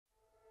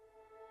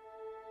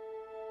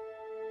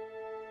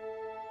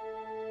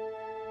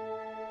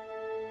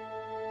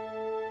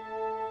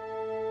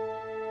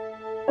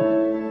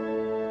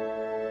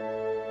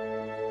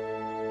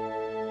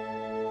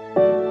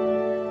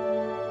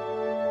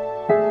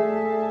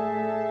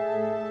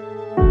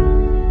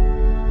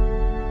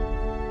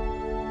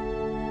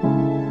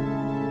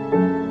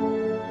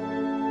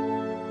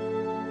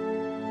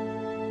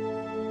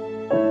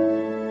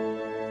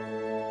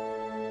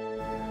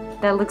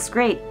That looks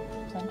great.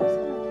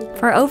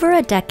 For over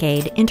a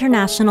decade,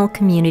 International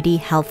Community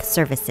Health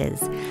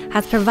Services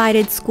has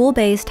provided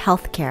school-based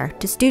health care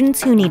to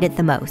students who need it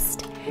the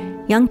most.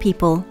 Young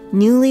people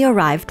newly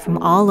arrived from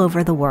all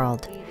over the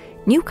world.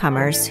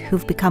 Newcomers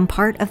who've become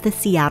part of the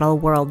Seattle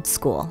World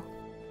School.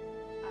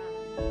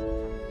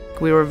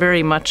 We were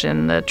very much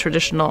in the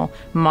traditional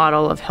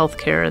model of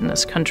healthcare in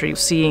this country,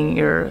 seeing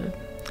your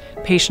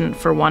patient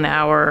for 1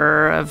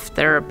 hour of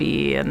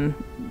therapy and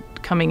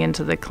coming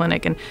into the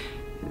clinic and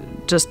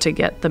just to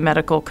get the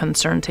medical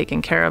concern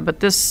taken care of. But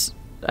this,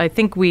 I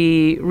think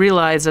we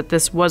realized that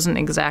this wasn't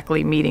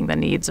exactly meeting the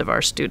needs of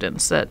our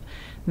students, that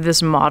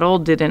this model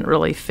didn't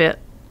really fit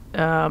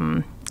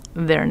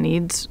their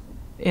needs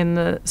in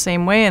the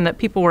same way, and that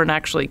people weren't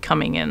actually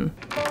coming in.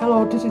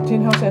 Hello, this is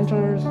Teen Health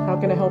Centers. How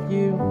can I help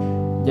you?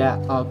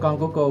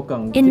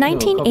 In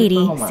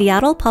 1980,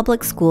 Seattle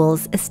Public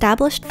Schools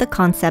established the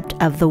concept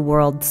of the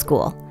World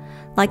School.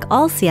 Like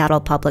all Seattle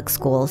public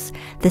schools,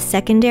 the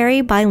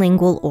Secondary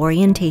Bilingual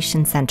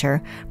Orientation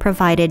Center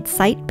provided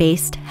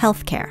site-based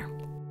health care.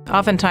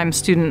 Oftentimes,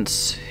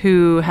 students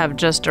who have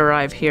just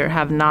arrived here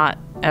have not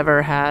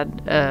ever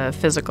had a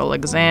physical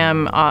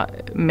exam,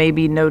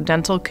 maybe no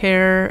dental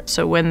care.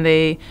 So when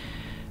they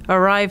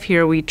arrive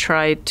here, we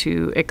try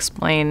to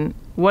explain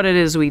what it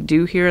is we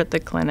do here at the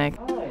clinic.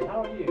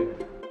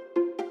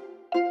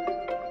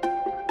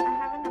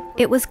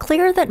 It was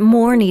clear that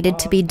more needed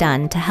to be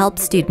done to help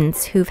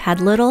students who've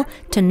had little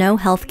to no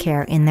health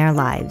care in their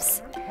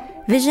lives.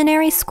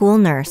 Visionary school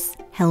nurse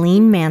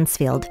Helene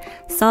Mansfield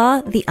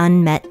saw the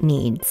unmet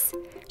needs.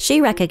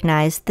 She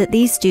recognized that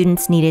these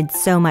students needed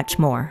so much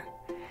more.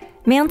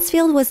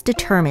 Mansfield was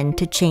determined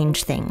to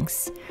change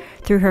things.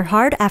 Through her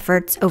hard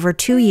efforts over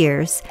 2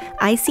 years,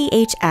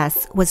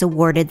 ICHS was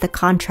awarded the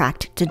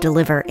contract to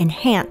deliver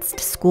enhanced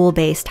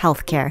school-based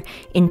healthcare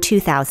in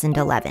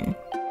 2011.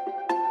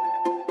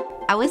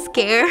 I was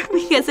scared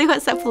because it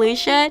was a flu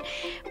shot,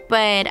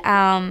 but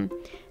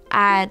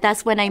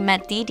that's when I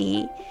met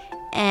Didi,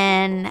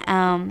 and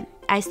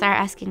I started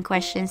asking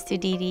questions to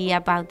Didi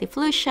about the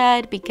flu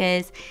shot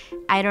because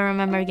I don't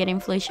remember getting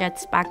flu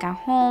shots back at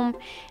home,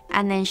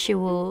 and then she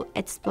will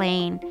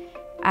explain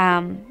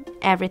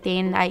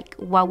everything, like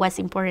what was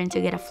important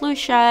to get a flu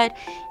shot,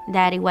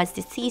 that it was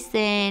the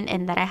season,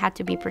 and that I had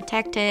to be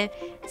protected.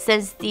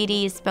 Since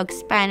Didi spoke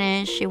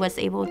Spanish, she was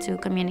able to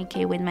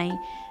communicate with my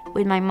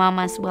mom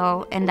as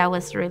well, and that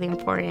was really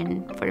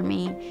important for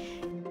me.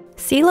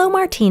 Celo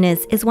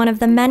Martinez is one of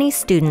the many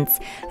students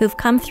who've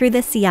come through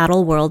the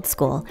Seattle World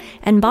School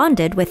and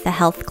bonded with the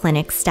health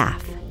clinic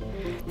staff.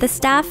 The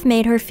staff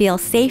made her feel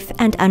safe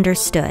and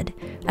understood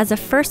as a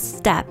first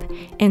step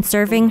in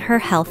serving her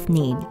health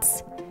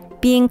needs.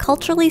 Being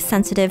culturally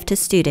sensitive to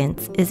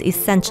students is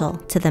essential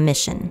to the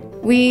mission.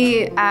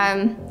 We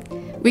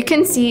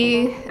can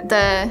see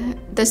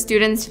the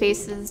students'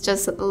 faces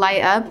just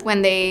light up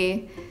when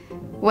they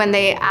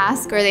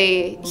ask or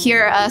they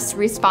hear us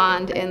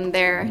respond in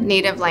their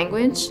native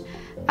language.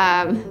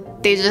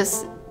 They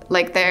just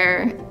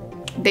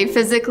they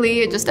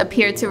physically just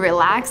appear to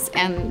relax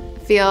and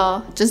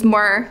feel just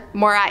more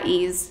at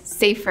ease,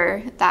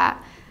 safer,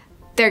 that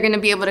they're going to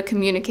be able to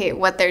communicate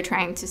what they're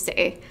trying to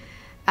say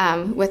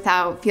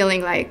without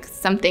feeling like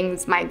some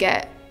things might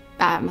get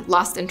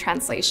lost in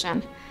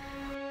translation.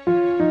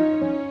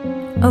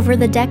 Over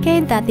the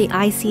decade that the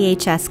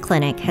ICHS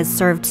clinic has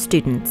served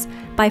students,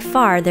 by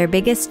far their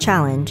biggest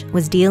challenge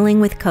was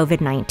dealing with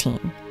COVID-19.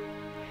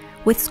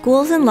 With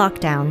schools in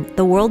lockdown,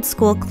 the World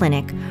School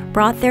Clinic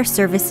brought their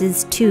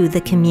services to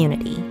the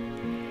community.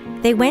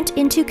 They went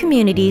into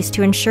communities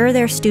to ensure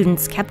their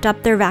students kept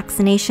up their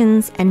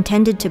vaccinations and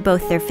tended to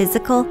both their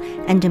physical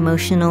and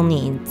emotional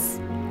needs.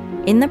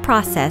 In the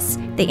process,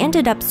 they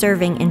ended up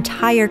serving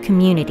entire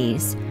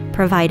communities,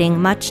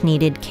 providing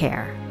much-needed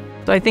care.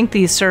 I think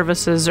these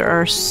services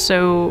are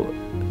so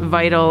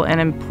vital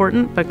and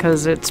important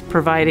because it's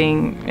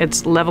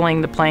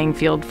leveling the playing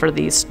field for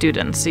these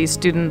students. These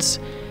students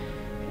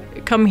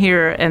come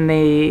here and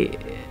they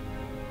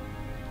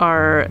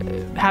are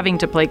having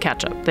to play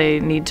catch up. They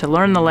need to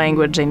learn the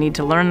language, they need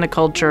to learn the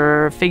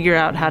culture, figure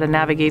out how to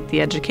navigate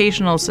the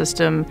educational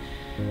system,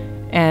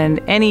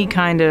 and any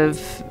kind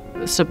of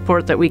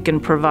support that we can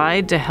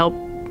provide to help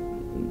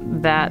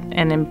that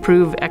and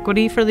improve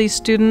equity for these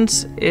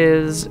students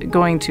is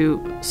going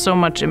to so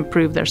much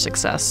improve their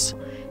success.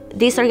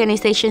 These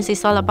organizations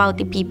is all about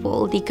the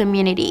people, the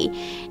community.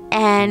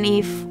 And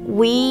if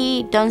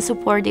we don't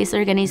support these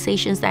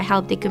organizations that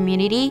help the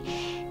community,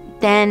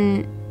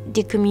 then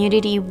the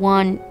community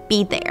won't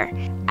be there.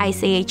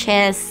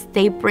 ICHS,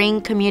 they bring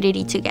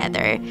community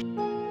together.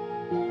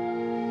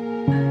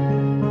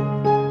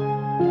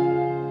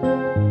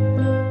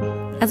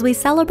 As we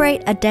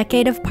celebrate a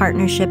decade of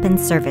partnership and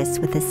service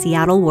with the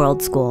Seattle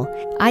World School,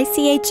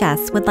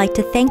 ICHS would like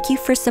to thank you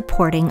for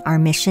supporting our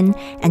mission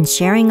and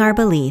sharing our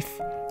belief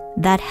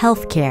that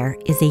healthcare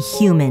is a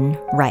human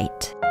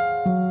right.